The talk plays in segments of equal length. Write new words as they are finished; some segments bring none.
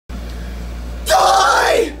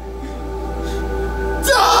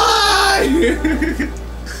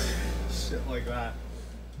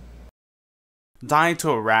Dying to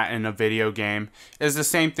a rat in a video game is the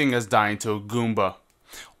same thing as dying to a Goomba.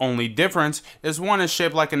 Only difference is one is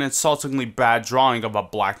shaped like an insultingly bad drawing of a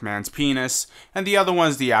black man's penis, and the other one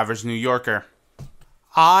is the average New Yorker.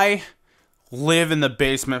 I live in the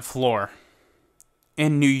basement floor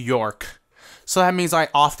in New York, so that means I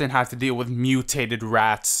often have to deal with mutated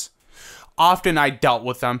rats. Often I dealt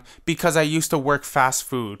with them because I used to work fast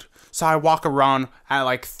food. So I walk around at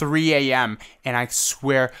like 3 a.m. and I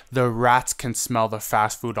swear the rats can smell the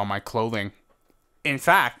fast food on my clothing. In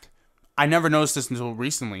fact, I never noticed this until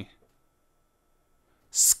recently.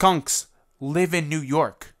 Skunks live in New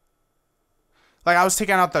York. Like, I was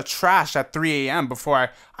taking out the trash at 3 a.m. before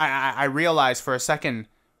I realized for a second,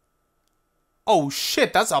 oh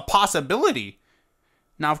shit, that's a possibility.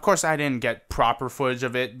 Now, of course, I didn't get proper footage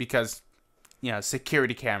of it because, you know,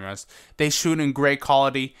 security cameras, they shoot in great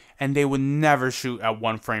quality and they would never shoot at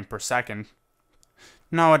 1 frame per second.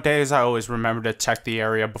 Nowadays, I always remember to check the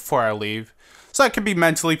area before I leave, so I can be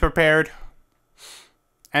mentally prepared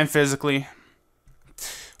and physically.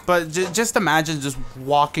 But just imagine just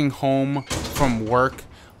walking home from work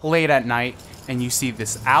late at night and you see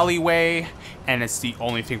this alleyway and it's the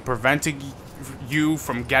only thing preventing you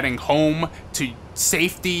from getting home to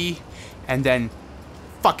safety, and then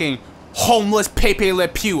fucking homeless Pepe Le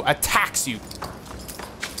Pew attacks you.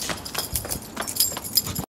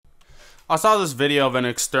 I saw this video of an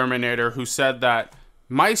exterminator who said that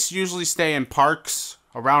mice usually stay in parks,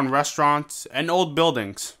 around restaurants, and old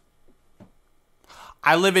buildings.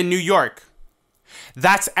 I live in New York.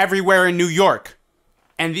 That's everywhere in New York.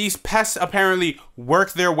 And these pests apparently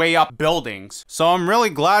work their way up buildings. So I'm really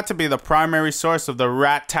glad to be the primary source of the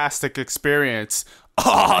rat-tastic experience.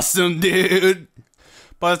 Awesome, dude!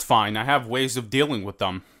 But it's fine, I have ways of dealing with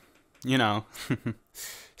them. You know,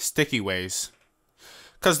 sticky ways.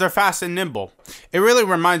 Because they're fast and nimble. It really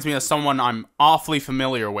reminds me of someone I'm awfully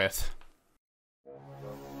familiar with.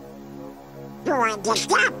 Going to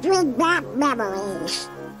stop with bad memories.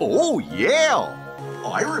 Oh, yeah!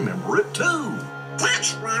 I remember it too.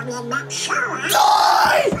 That's why we're not sure.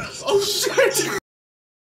 Oh, shit!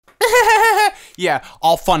 Yeah,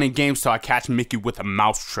 all fun and games till I catch Mickey with a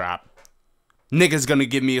mousetrap. Niggas gonna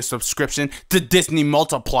give me a subscription to Disney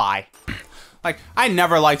Multiply. Like, I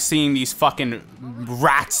never like seeing these fucking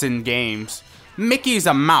rats in games. Mickey's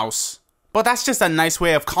a mouse, but that's just a nice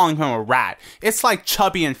way of calling him a rat. It's like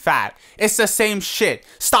chubby and fat. It's the same shit.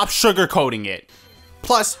 Stop sugarcoating it.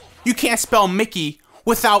 Plus, you can't spell Mickey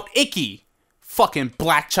without icky. Fucking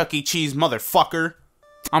black Chuck E. Cheese motherfucker.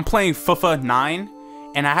 I'm playing FIFA 9,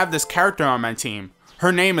 and I have this character on my team.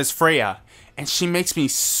 Her name is Freya, and she makes me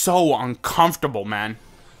so uncomfortable, man.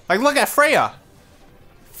 Like, look at Freya.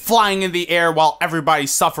 Flying in the air while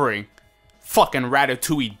everybody's suffering. Fucking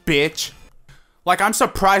Ratatouille, bitch. Like, I'm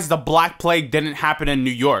surprised the Black Plague didn't happen in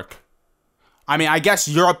New York. I mean, I guess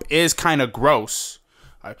Europe is kind of gross.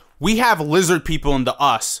 We have lizard people in the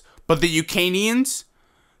us, but the Ukrainians,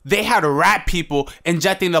 they had rat people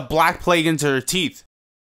injecting the Black Plague into their teeth.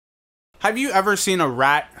 Have you ever seen a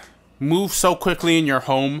rat move so quickly in your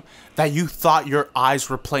home that you thought your eyes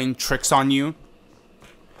were playing tricks on you?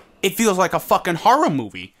 It feels like a fucking horror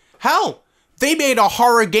movie. Hell, they made a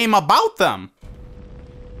horror game about them.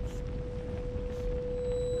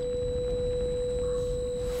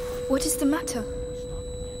 What is the matter?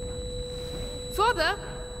 Father?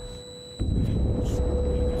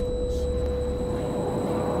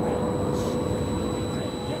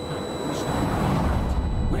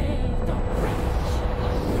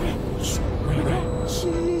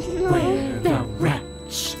 We're the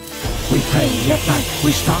rats. We play at night,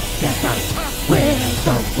 we stalk at night. We're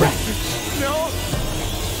the rats. No!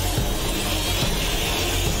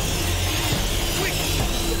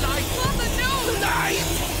 Father, no!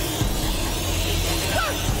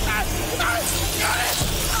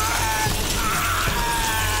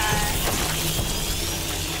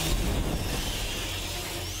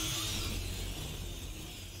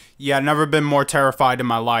 Yeah, I've never been more terrified in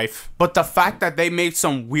my life. But the fact that they made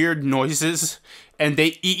some weird noises and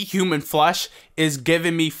they eat human flesh is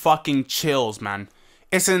giving me fucking chills, man.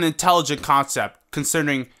 It's an intelligent concept,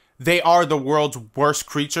 considering they are the world's worst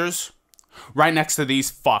creatures, right next to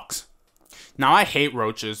these fucks. Now, I hate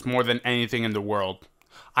roaches more than anything in the world.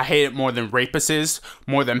 I hate it more than rapists,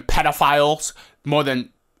 more than pedophiles, more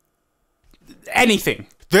than anything.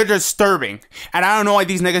 They're disturbing. And I don't know why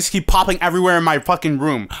these niggas keep popping everywhere in my fucking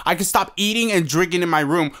room. I can stop eating and drinking in my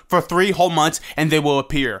room for 3 whole months and they will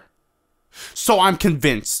appear. So I'm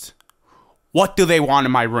convinced. What do they want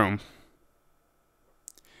in my room?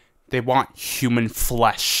 They want human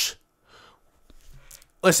flesh.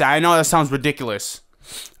 Listen, I know that sounds ridiculous.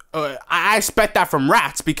 I expect that from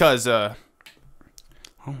rats because, oh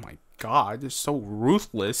my god, they're so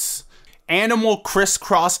ruthless. Animal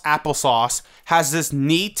Crisscross Applesauce has this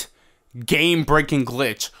neat game-breaking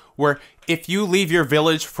glitch where if you leave your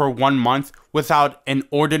village for 1 month without an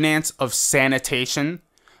ordinance of sanitation,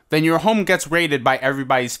 then your home gets raided by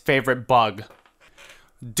everybody's favorite bug.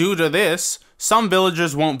 Due to this, some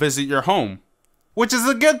villagers won't visit your home, which is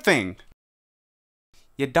a good thing.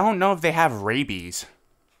 You don't know if they have rabies.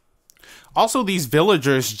 Also, these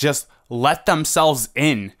villagers just let themselves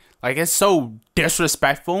in. Like, it's so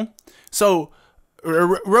disrespectful. So,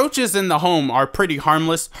 roaches in the home are pretty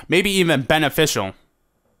harmless, maybe even beneficial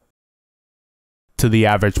to the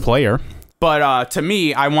average player. But to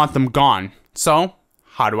me, I want them gone. So,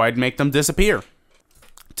 how do I make them disappear?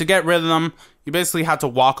 To get rid of them, you basically have to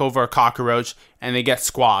walk over a cockroach and they get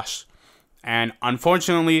squashed. And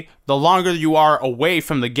unfortunately, the longer you are away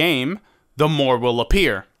from the game, the more will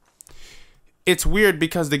appear. It's weird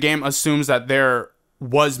because the game assumes that there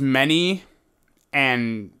was many,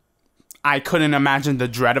 and I couldn't imagine the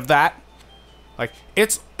dread of that. Like,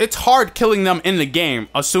 it's hard killing them in the game,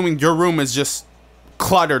 assuming your room is just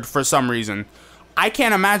cluttered for some reason. I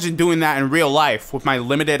can't imagine doing that in real life with my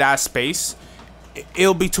limited ass space.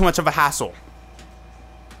 It'll be too much of a hassle.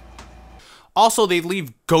 Also, they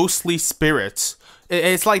leave ghostly spirits.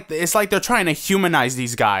 It's like they're trying to humanize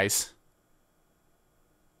these guys.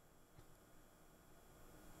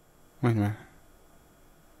 Wait a minute.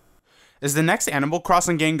 Is the next Animal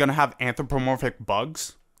Crossing game gonna have anthropomorphic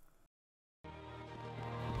bugs?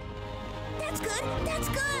 That's good. That's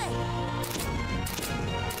good.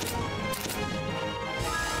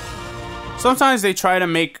 Sometimes they try to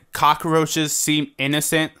make cockroaches seem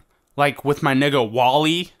innocent, like with my nigga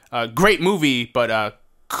Wall-E. Great movie, but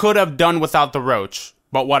could have done without the roach.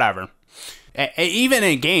 But whatever. Even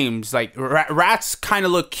in games, like rats kind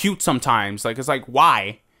of look cute sometimes. Like, it's like,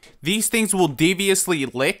 why? These things will deviously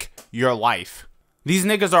lick your life. These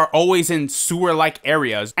niggas are always in sewer-like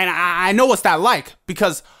areas, and I know what's that like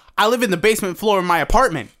because I live in the basement floor of my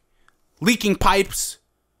apartment. Leaking pipes,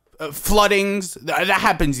 floodings, that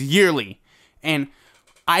happens yearly. And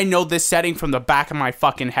I know this setting from the back of my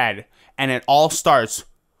fucking head, and it all starts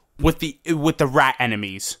with the rat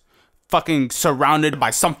enemies, fucking surrounded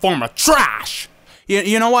by some form of trash.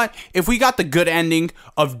 You know what? If we got the good ending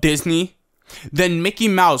of Disney, then Mickey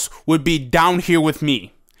Mouse would be down here with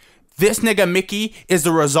me. This nigga Mickey is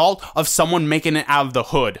the result of someone making it out of the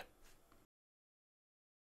hood.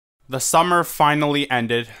 The summer finally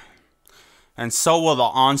ended, and so will the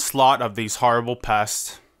onslaught of these horrible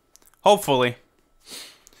pests. Hopefully.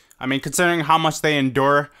 I mean, considering how much they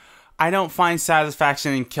endure, I don't find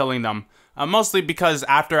satisfaction in killing them. Mostly because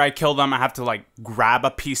after I kill them, I have to like grab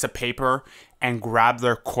a piece of paper and grab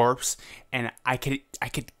their corpse, and I could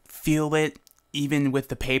feel it even with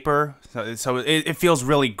the paper. So it feels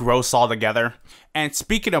really gross altogether. And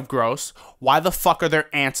speaking of gross, why the fuck are there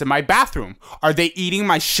ants in my bathroom? Are they eating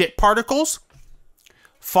my shit particles?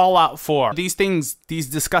 Fallout 4. These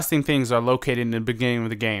disgusting things are located in the beginning of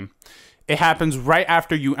the game. It happens right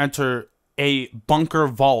after you enter a bunker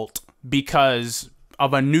vault because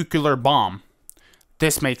of a nuclear bomb.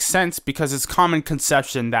 This makes sense because it's common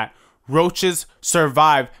conception that roaches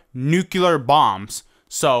survive nuclear bombs.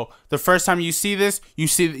 So the first time you see this, you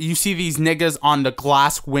see these niggas on the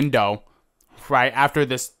glass window, right after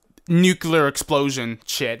this nuclear explosion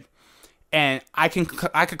shit. And I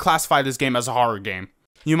could classify this game as a horror game.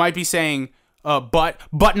 You might be saying, but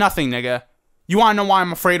nothing, nigga. You wanna know why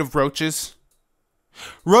I'm afraid of roaches?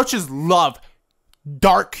 Roaches love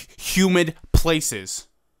dark, humid places.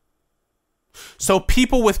 So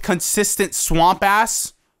people with consistent swamp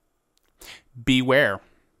ass, beware.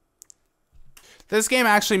 This game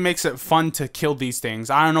actually makes it fun to kill these things.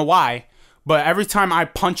 I don't know why, but every time I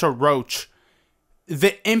punch a roach,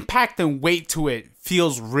 the impact and weight to it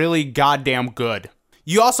feels really goddamn good.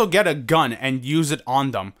 You also get a gun and use it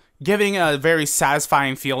on them, giving a very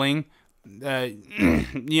satisfying feeling.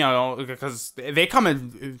 You know, because they come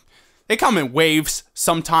in waves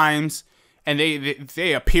sometimes, and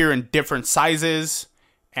they appear in different sizes,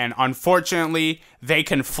 and unfortunately they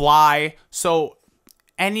can fly. So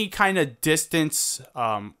any kind of distance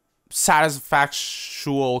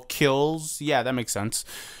satisfactual kills, yeah, that makes sense,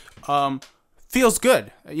 feels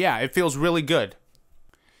good. Yeah, it feels really good.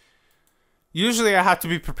 Usually I have to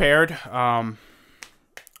be prepared, I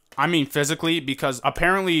mean physically, because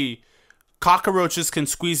apparently cockroaches can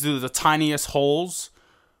squeeze through the tiniest holes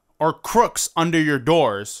or crooks under your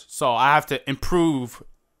doors, so I have to improve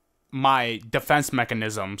my defense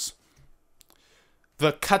mechanisms.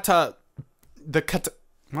 The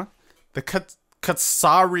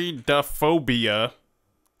Casaridophobia.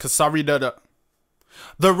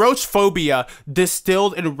 The roach phobia,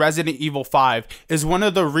 distilled in Resident Evil 5, is one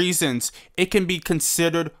of the reasons it can be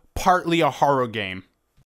considered partly a horror game.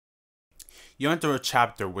 You enter a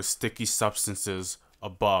chapter with sticky substances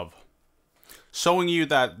above, showing you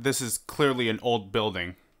that this is clearly an old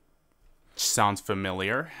building. Sounds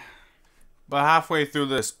familiar. But halfway through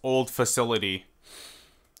this old facility,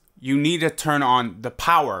 you need to turn on the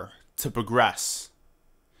power to progress.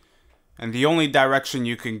 And the only direction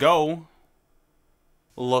you can go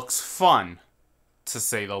looks fun, to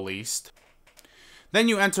say the least. Then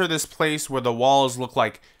you enter this place where the walls look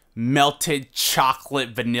like melted chocolate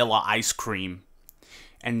vanilla ice cream.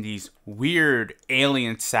 And these weird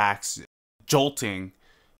alien sacks jolting,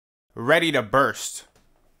 ready to burst.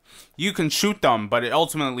 You can shoot them, but it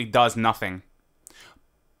ultimately does nothing.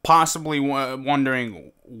 Possibly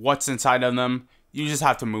wondering what's inside of them, you just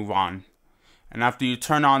have to move on. And after you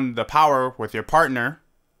turn on the power with your partner,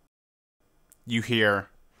 you hear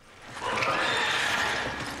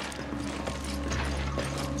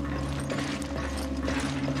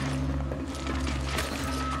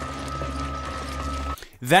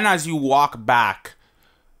then as you walk back,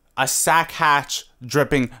 a sack hatch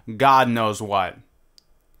dripping God knows what.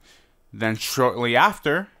 Then shortly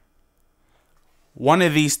after, one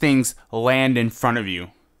of these things land in front of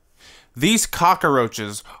you. These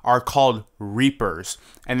cockroaches are called Reapers,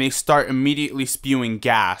 and they start immediately spewing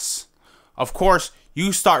gas. Of course,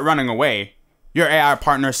 you start running away. Your AI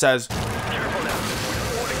partner says, but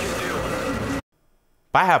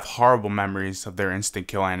I have horrible memories of their instant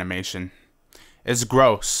kill animation. It's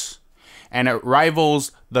gross, and it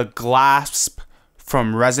rivals the Glasp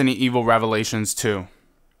from Resident Evil Revelations 2.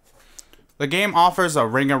 The game offers a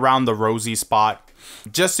ring around the rosy spot,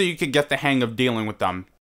 just so you can get the hang of dealing with them.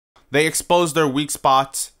 They expose their weak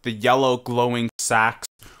spots, the yellow glowing sacks,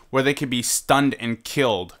 where they can be stunned and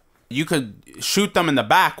killed. You could shoot them in the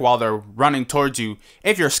back while they're running towards you,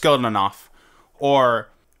 if you're skilled enough. Or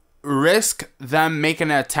risk them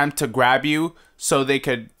making an attempt to grab you so they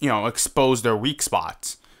could, expose their weak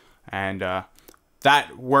spots. And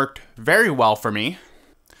that worked very well for me.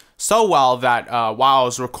 So well that while I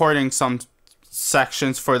was recording some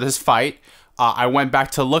sections for this fight, I went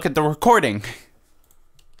back to look at the recording.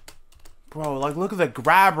 Bro, look at the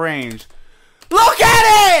grab range. Look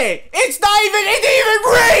at it! It didn't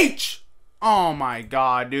even reach! Oh my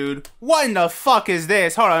god, dude. What in the fuck is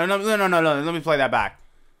this? Hold on, no, let me play that back.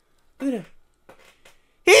 Look at it.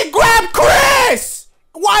 He grabbed Chris!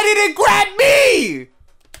 Why did it grab me?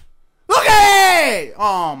 Look at it!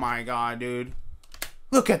 Oh my god, dude.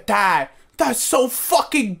 Look at that. That's so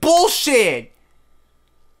fucking bullshit.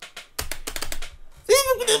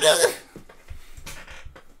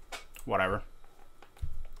 Whatever.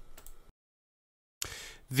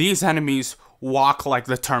 These enemies walk like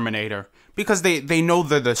the Terminator because they know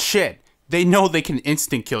they're the shit. They know they can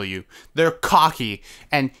instant kill you. They're cocky,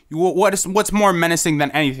 and what's more menacing than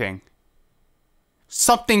anything?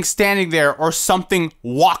 Something standing there or something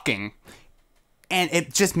walking, and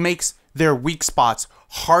it just makes their weak spots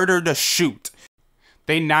harder to shoot.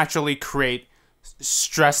 They naturally create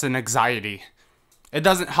stress and anxiety. It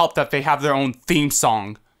doesn't help that they have their own theme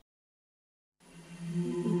song.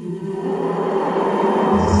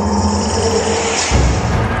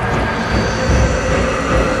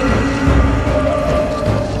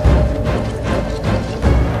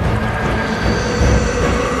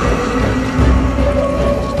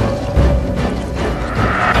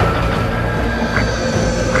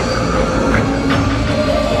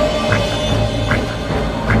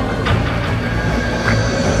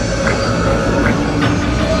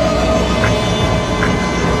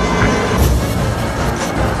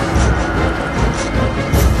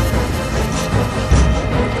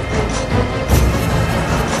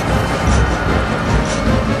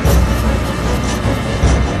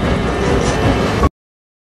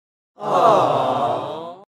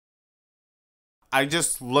 I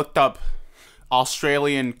just looked up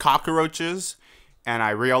Australian cockroaches and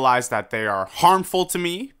I realized that they are harmful to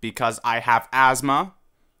me because I have asthma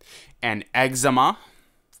and eczema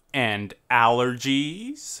and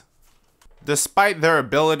allergies. Despite their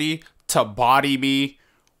ability to body me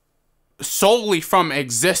solely from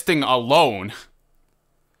existing alone,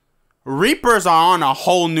 Reapers are on a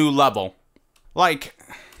whole new level.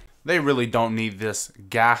 They really don't need this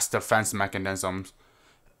gas defense mechanisms.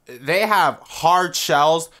 They have hard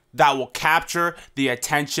shells that will capture the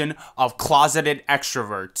attention of closeted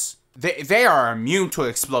extroverts. They are immune to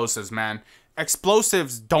explosives, man.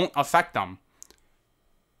 Explosives don't affect them.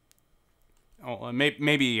 Oh,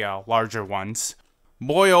 maybe larger ones.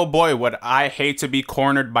 Boy, oh boy, would I hate to be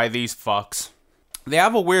cornered by these fucks. They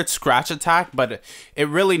have a weird scratch attack, but it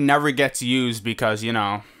really never gets used because, you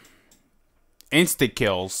know, instant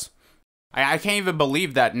kills. I can't even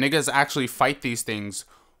believe that niggas actually fight these things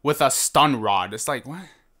with a stun rod. It's like, what?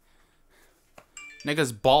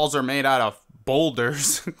 Niggas' balls are made out of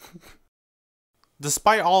boulders.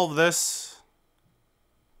 Despite all of this,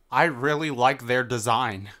 I really like their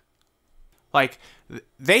design. Like,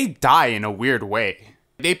 they die in a weird way.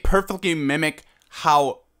 They perfectly mimic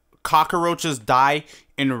how cockroaches die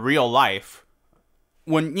in real life.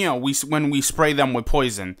 When, you know, when we spray them with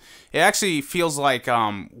poison. It actually feels like,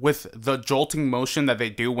 with the jolting motion that they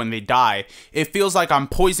do when they die, it feels like I'm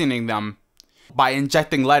poisoning them by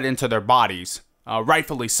injecting lead into their bodies.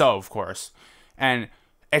 Rightfully so, of course. And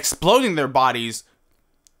exploding their bodies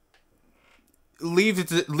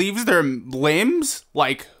leaves their limbs,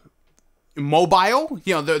 like, mobile.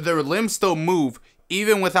 You know, their limbs still move,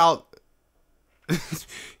 even without...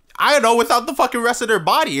 I don't know, without the fucking rest of their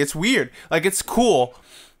body. It's weird. Like, it's cool.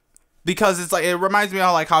 Because it's like, it reminds me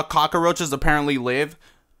of like how cockroaches apparently live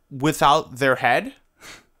without their head.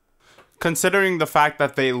 Considering the fact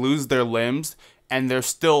that they lose their limbs and they're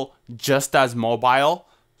still just as mobile,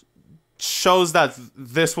 shows that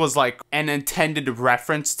this was like an intended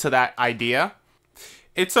reference to that idea.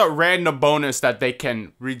 It's a random bonus that they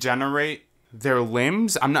can regenerate their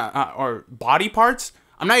limbs. I'm not, or body parts.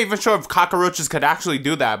 I'm not even sure if cockroaches could actually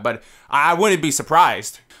do that, but I wouldn't be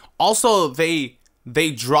surprised. Also, they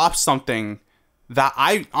drop something that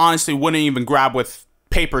I honestly wouldn't even grab with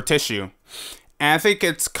paper tissue. And I think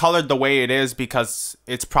it's colored the way it is because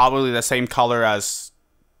it's probably the same color as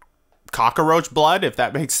cockroach blood, if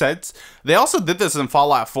that makes sense. They also did this in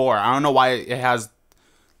Fallout 4. I don't know why it has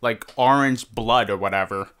like orange blood or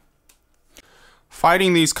whatever.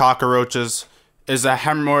 Fighting these cockroaches is a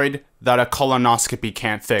hemorrhoid that a colonoscopy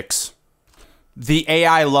can't fix. The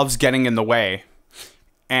AI loves getting in the way.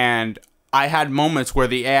 And I had moments where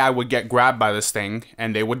the AI would get grabbed by this thing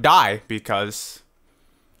and they would die because,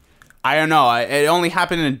 I don't know, it only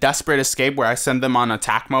happened in Desperate Escape where I send them on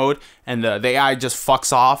attack mode and the AI just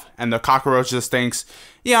fucks off and the cockroach just thinks,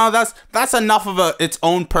 you know, that's enough of its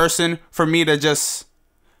own person for me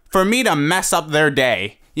to mess up their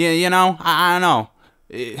day. Yeah, you know, I don't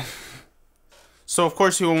know. So of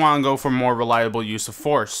course you would want to go for more reliable use of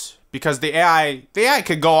force because the AI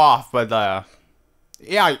could go off, but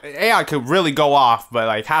AI could really go off, but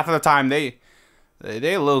like half of the time they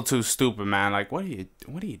a little too stupid, man. Like what are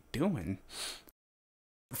you doing?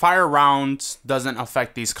 Fire rounds doesn't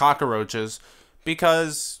affect these cockroaches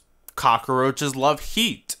because cockroaches love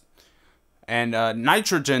heat, and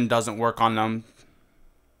nitrogen doesn't work on them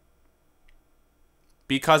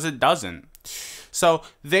because it doesn't. So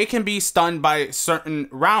they can be stunned by certain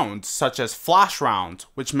rounds, such as flash rounds,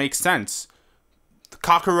 which makes sense.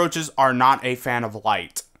 Cockroaches are not a fan of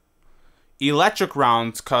light. Electric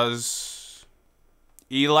rounds, cause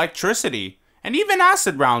electricity. And even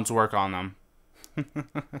acid rounds work on them.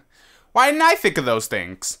 Why didn't I think of those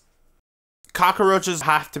things? Cockroaches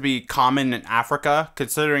have to be common in Africa,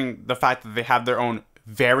 considering the fact that they have their own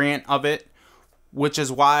variant of it. Which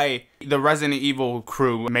is why the Resident Evil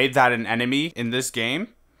crew made that an enemy in this game.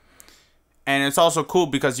 And it's also cool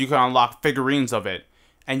because you can unlock figurines of it.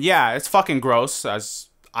 And yeah, it's fucking gross, as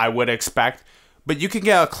I would expect. But you can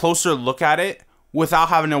get a closer look at it without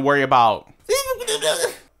having to worry about...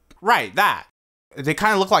 Right, that. They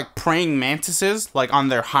kind of look like praying mantises, like on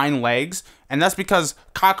their hind legs. And that's because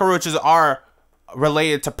cockroaches are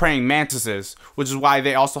related to praying mantises. Which is why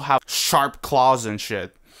they also have sharp claws and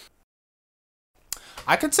shit.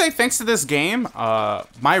 I could say thanks to this game,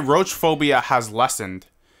 my roach phobia has lessened.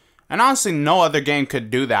 And honestly, no other game could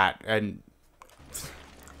do that. And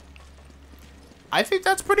I think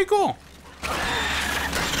that's pretty cool.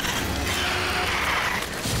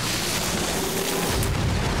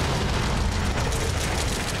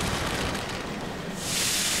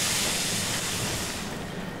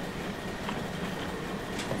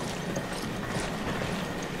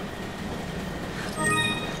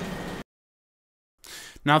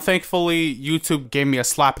 Now, thankfully, YouTube gave me a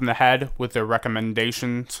slap in the head with their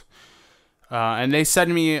recommendations. And they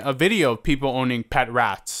sent me a video of people owning pet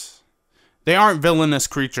rats. They aren't villainous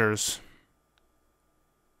creatures.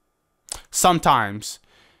 Sometimes.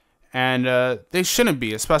 And they shouldn't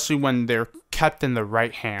be, especially when they're kept in the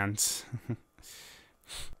right hands.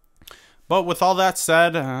 But with all that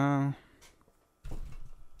said, I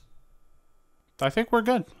think we're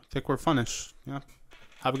good. I think we're finished. Yeah.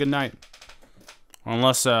 Have a good night.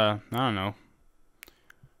 Unless, I don't know.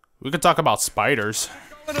 We could talk about spiders.